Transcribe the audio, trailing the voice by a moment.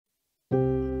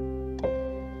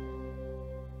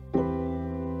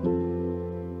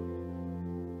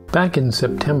Back in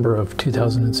September of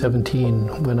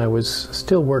 2017, when I was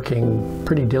still working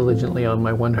pretty diligently on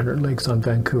my 100 Lakes on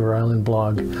Vancouver Island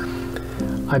blog,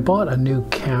 I bought a new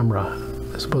camera.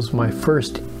 This was my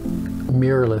first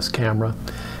mirrorless camera,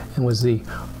 and was the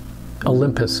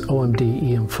Olympus OMD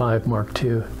EM5 Mark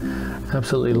II.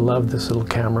 Absolutely loved this little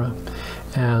camera,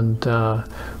 and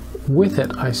with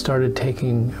it I started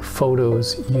taking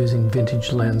photos using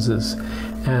vintage lenses.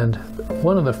 And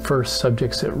one of the first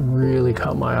subjects that really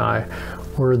caught my eye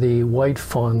were the white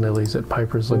fawn lilies at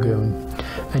Piper's Lagoon.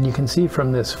 And you can see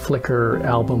from this Flickr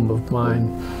album of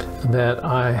mine that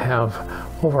I have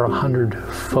over 100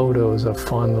 photos of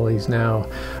fawn lilies now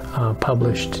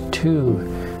published to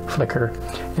Flickr.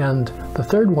 And the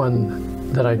third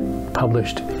one that I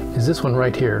published is this one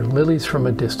right here, Lilies from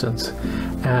a Distance.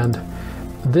 And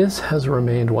this has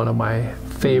remained one of my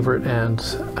favorite and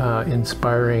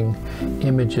inspiring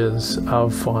images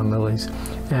of fawn lilies.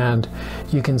 And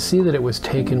you can see that it was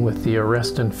taken with the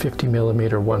Arestin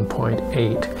 50mm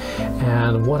 1.8.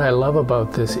 And what I love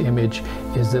about this image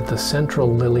is that the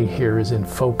central lily here is in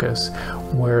focus,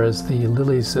 whereas the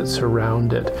lilies that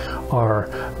surround it are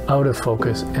out of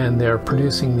focus, and they're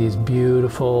producing these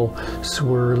beautiful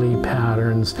swirly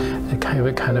patterns,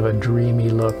 kind of a dreamy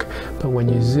look. But when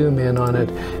you zoom in on it,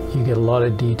 you get a lot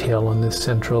of detail on this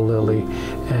central lily,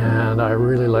 and I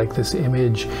really like this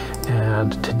image.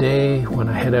 And today, when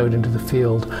I head out into the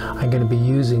field, I'm going to be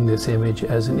using this image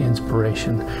as an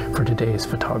inspiration for today's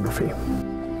photography.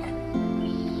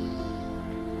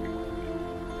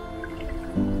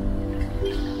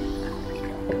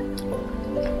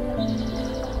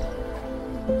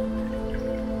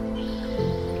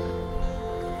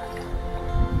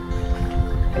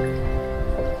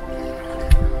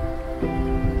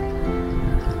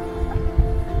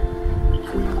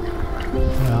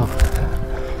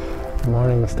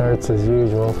 Morning starts as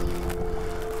usual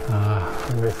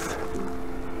with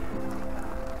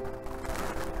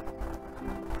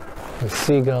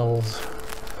seagulls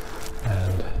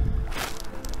and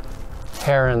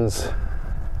herons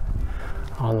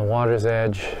on the water's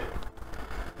edge,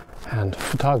 and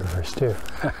photographers too.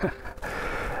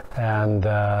 And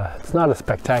it's not a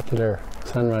spectacular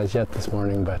sunrise yet this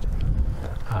morning, but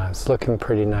it's looking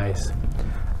pretty nice.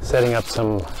 Setting up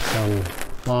some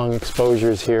long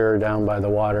exposures here down by the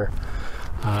water.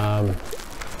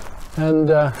 And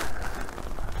how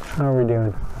are we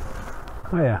doing?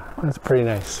 Oh yeah, that's pretty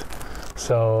nice.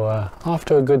 So off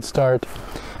to a good start.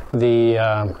 The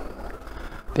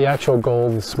actual goal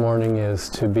this morning is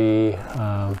to be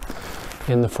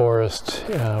in the forest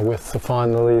with the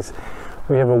fawn lilies.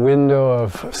 We have a window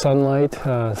of sunlight,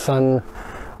 sun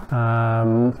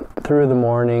through the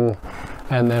morning,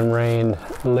 and then rain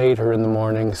later in the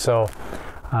morning. So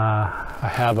I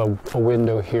have a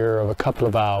window here of a couple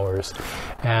of hours,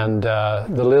 and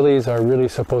the lilies are really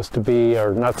supposed to be,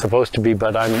 or not supposed to be,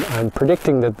 but I'm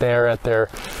predicting that they're at their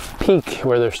peak,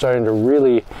 where they're starting to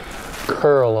really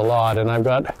curl a lot. And I've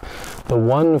got the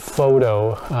one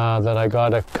photo that I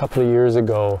got a couple of years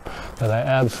ago that I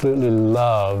absolutely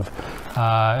love.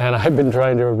 And I've been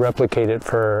trying to replicate it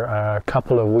for a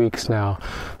couple of weeks now.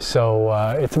 So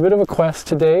it's a bit of a quest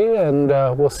today, and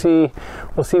we'll see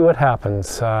what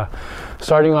happens.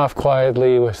 Starting off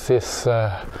quietly with this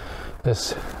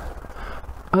this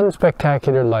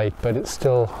unspectacular light, but it's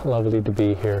still lovely to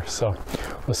be here. So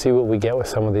we'll see what we get with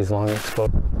some of these long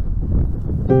exposures.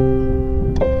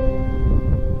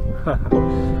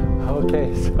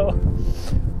 Okay, so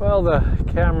well, the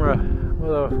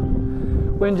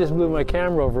wind just blew my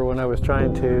camera over when I was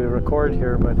trying to record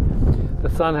here, but the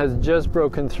sun has just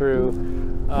broken through.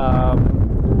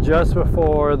 Just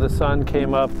before the sun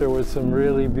came up, there was some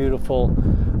really beautiful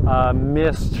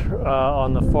mist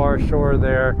on the far shore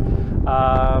there,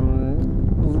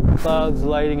 clouds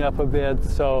lighting up a bit.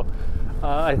 So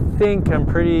I'm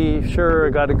pretty sure I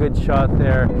got a good shot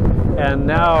there, and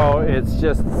now it's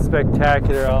just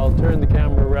spectacular. I'll turn the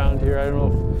camera around here. I don't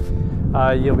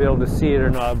know if you'll be able to see it or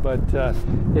not, but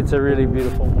it's a really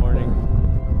beautiful morning.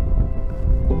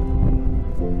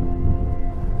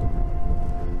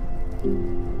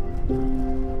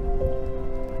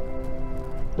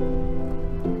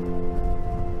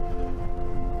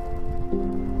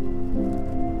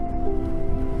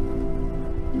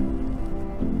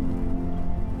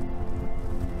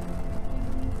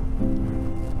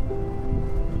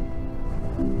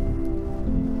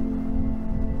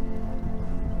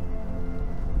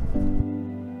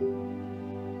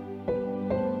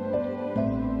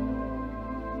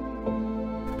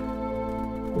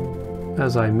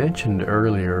 As I mentioned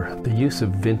earlier, the use of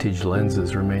vintage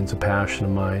lenses remains a passion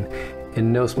of mine,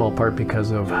 in no small part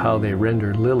because of how they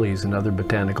render lilies and other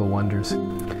botanical wonders.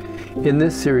 In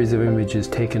this series of images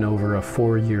taken over a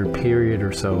 4-year period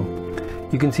or so,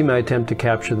 you can see my attempt to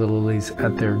capture the lilies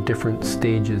at their different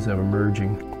stages of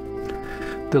emerging.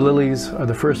 The lilies are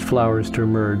the first flowers to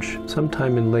emerge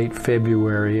sometime in late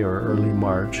February or early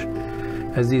March,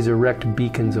 as these erect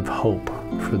beacons of hope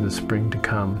for the spring to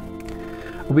come.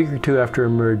 A week or two after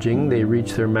emerging, they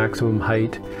reach their maximum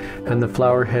height, and the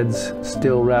flower heads,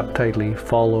 still wrapped tightly,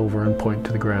 fall over and point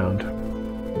to the ground.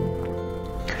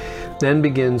 Then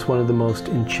begins one of the most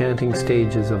enchanting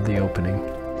stages of the opening,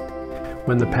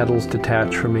 when the petals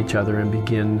detach from each other and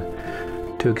begin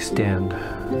to extend.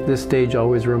 This stage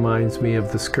always reminds me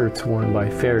of the skirts worn by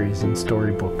fairies in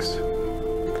storybooks.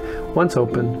 Once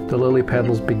open, the lily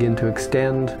petals begin to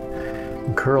extend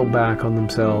and curl back on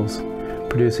themselves,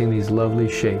 producing these lovely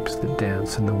shapes that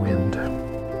dance in the wind.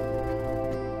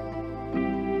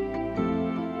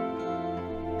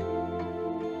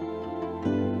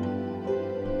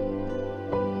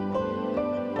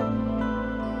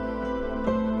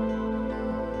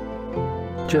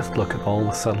 Just look at all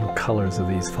the subtle colors of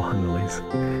these fawn lilies.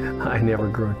 I never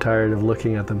grow tired of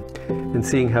looking at them and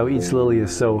seeing how each lily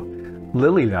is so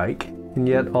lily-like and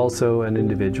yet also an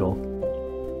individual.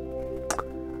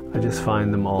 I just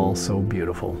find them all so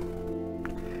beautiful.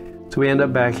 So we end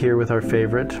up back here with our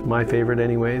favorite, my favorite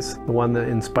anyways, the one that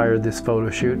inspired this photo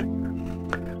shoot.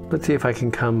 Let's see if I can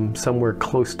come somewhere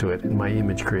close to it in my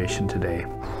image creation today.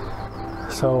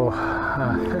 So,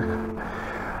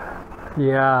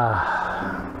 yeah,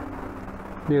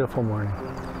 beautiful morning.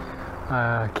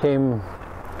 Came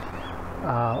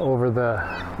over the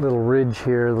little ridge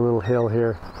here, the little hill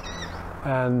here,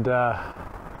 and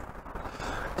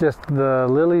just the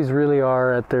lilies really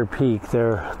are at their peak.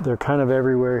 They're kind of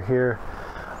everywhere here.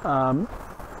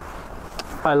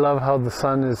 I love how the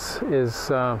sun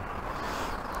is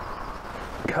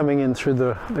coming in through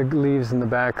the leaves in the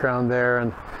background there,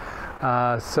 and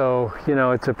so you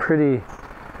know, it's a pretty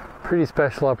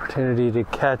special opportunity to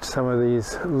catch some of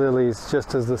these lilies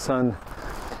just as the sun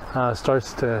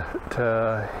starts to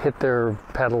hit their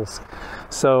petals.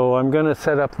 So I'm going to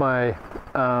set up my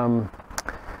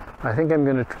I think I'm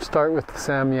going to start with the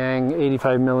Samyang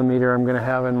 85mm. I'm going to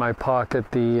have in my pocket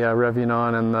the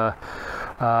Revuenon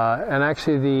and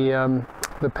actually the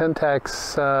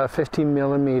Pentax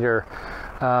 50mm.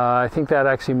 I think that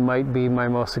actually might be my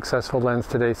most successful lens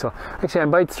today. So actually I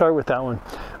might start with that one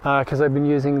because I've been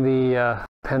using the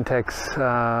Pentax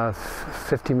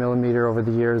 50mm over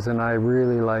the years and I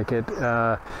really like it.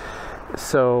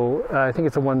 So I think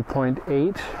it's a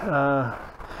 1.8.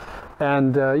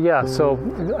 Yeah, so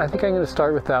I think I'm going to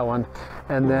start with that one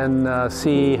and then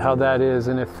see how that is,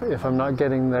 and if I'm not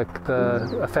getting the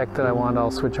effect that I want,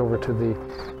 I'll switch over to the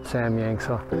Samyang.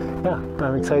 So yeah,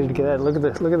 I'm excited to get that. Look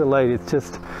at the light. It's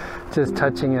just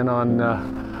touching in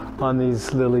on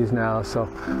these lilies now. So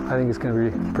I think it's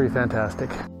going to be pretty fantastic.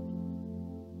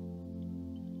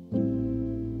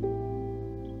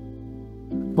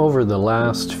 Over the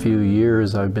last few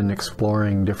years, I've been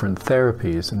exploring different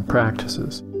therapies and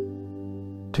practices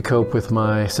to cope with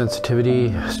my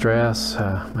sensitivity, stress,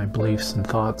 my beliefs and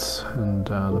thoughts, and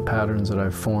the patterns that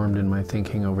I've formed in my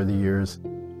thinking over the years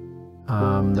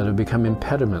that have become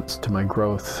impediments to my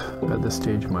growth at this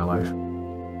stage of my life.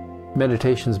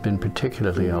 Meditation's been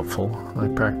particularly helpful. I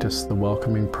practice the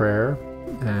welcoming prayer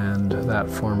and that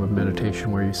form of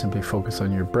meditation where you simply focus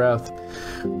on your breath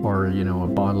or, you know, a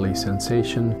bodily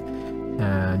sensation,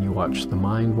 and you watch the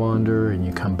mind wander and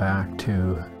you come back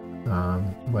to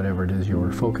whatever it is you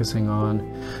were focusing on.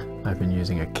 I've been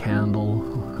using a candle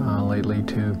lately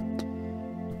too.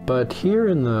 But here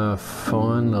in the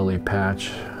fawn lily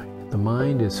patch, the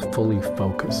mind is fully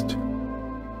focused.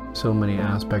 So many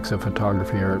aspects of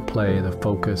photography are at play: the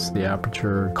focus, the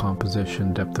aperture,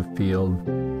 composition, depth of field.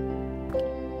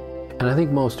 And I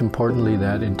think most importantly,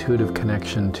 that intuitive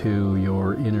connection to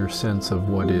your inner sense of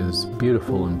what is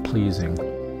beautiful and pleasing.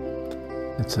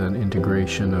 It's an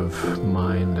integration of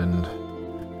mind and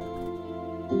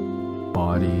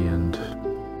body and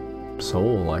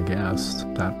soul, I guess,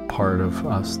 that part of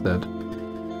us that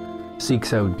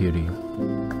seeks out beauty.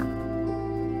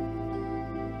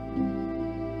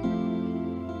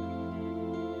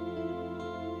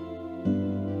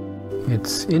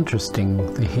 It's interesting,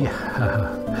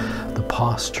 the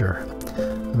posture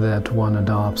that one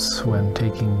adopts when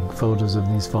taking photos of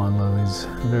these fawn lilies,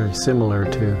 very similar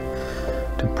to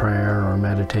prayer or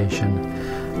meditation,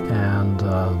 and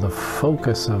the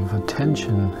focus of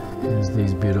attention is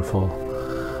these beautiful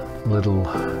little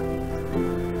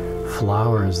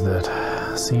flowers that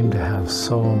seem to have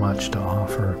so much to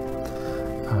offer.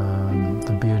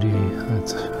 The beauty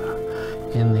that's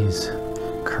in these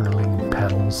curling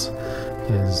petals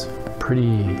is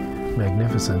pretty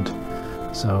magnificent.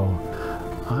 So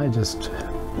I just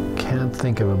can't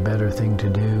think of a better thing to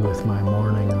do with my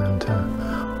morning than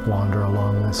to wander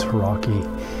along this rocky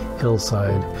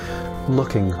hillside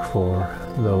looking for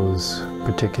those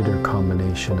particular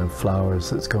combination of flowers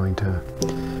that's going to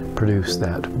produce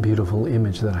that beautiful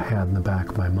image that I had in the back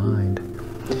of my mind.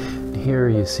 Here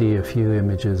you see a few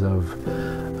images of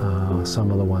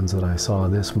some of the ones that I saw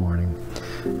this morning.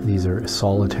 These are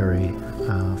solitary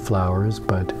flowers,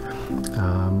 but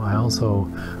I also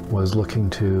was looking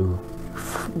to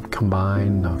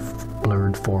combine a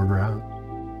blurred foreground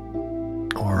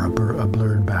or a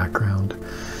blurred background,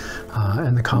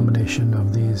 and the combination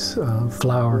of these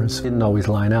flowers didn't always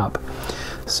line up.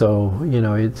 So, you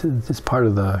know, it's part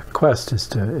of the quest is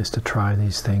to try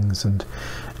these things and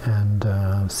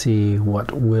see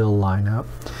what will line up.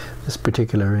 This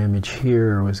particular image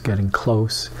here was getting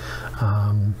close,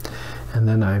 and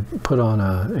then I put on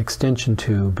an extension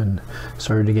tube and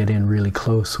started to get in really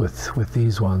close with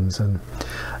these ones, and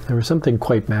there was something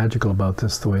quite magical about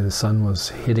this, the way the sun was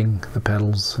hitting the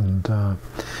petals and the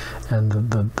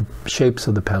shapes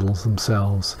of the petals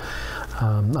themselves.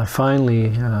 I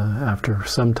finally, after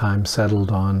some time, settled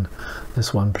on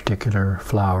this one particular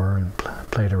flower and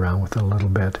played around with it a little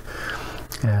bit.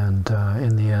 And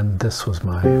in the end, this was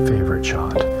my favorite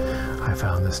shot. I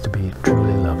found this to be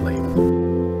truly lovely.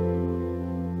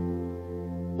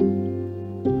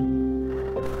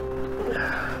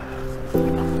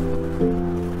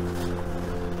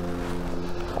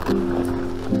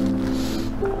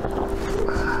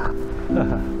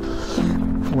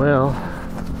 Well,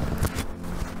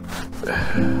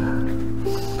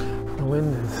 the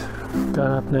wind has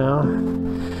got up now,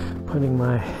 putting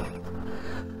my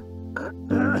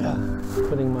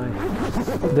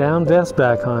down vest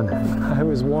back on. I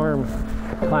was warm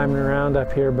climbing around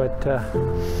up here, but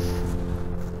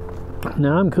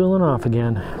now I'm cooling off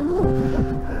again.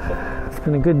 It's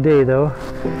been a good day though.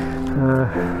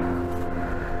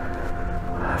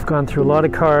 I've gone through a lot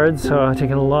of cards, so I've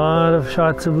taken a lot of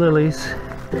shots of lilies.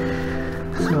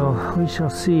 So we shall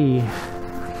see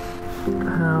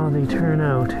how they turn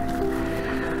out.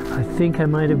 I think I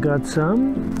might have got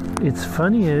some. It's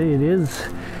funny, it's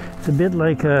a bit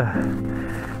like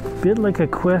a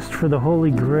quest for the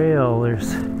Holy Grail.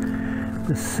 There's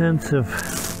this sense of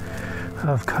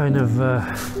kind of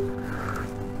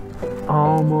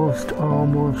almost.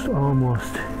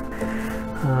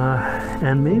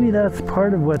 And maybe that's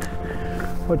part of what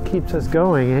keeps us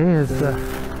going, is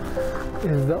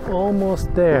the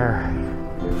almost there.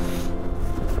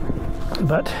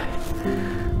 But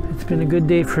it's been a good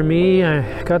day for me.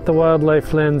 I got the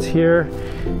wildlife lens here.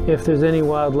 If there's any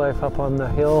wildlife up on the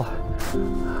hill,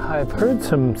 I've heard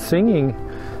some singing,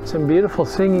 some beautiful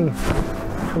singing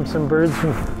from some birds.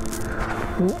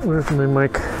 Where's my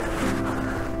mic?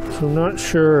 So not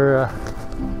sure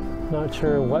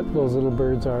what those little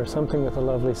birds are. Something with a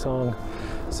lovely song.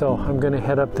 So I'm going to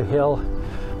head up the hill,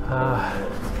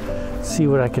 see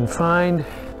what I can find.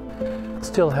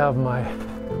 Still have my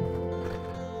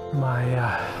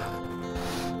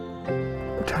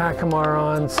Takumar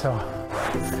on, so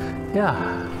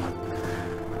yeah,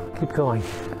 keep going.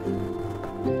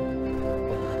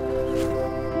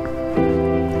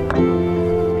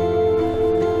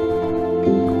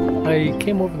 I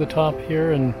came over the top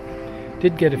here and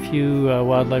did get a few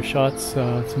wildlife shots,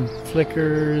 some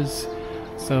flickers,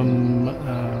 some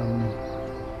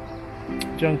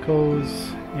juncos,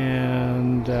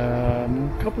 and a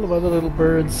couple of other little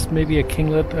birds, maybe a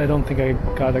kinglet. I don't think I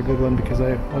got a good one because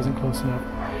I wasn't close enough.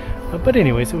 But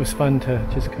anyways, it was fun to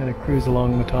just kind of cruise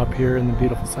along the top here in the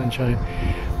beautiful sunshine.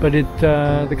 But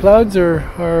the clouds are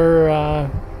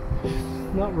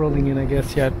not rolling in, I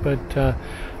guess, yet, but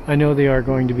I know they are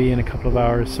going to be in a couple of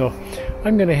hours. So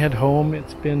I'm going to head home.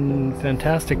 It's been a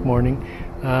fantastic morning.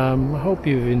 I hope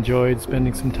you've enjoyed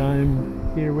spending some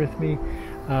time here with me.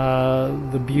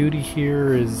 The beauty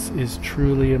here is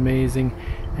truly amazing,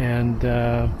 and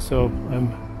so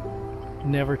I'm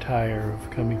never tired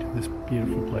of coming to this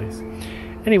beautiful place.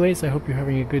 Anyways, I hope you're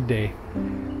having a good day.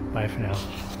 Bye for now.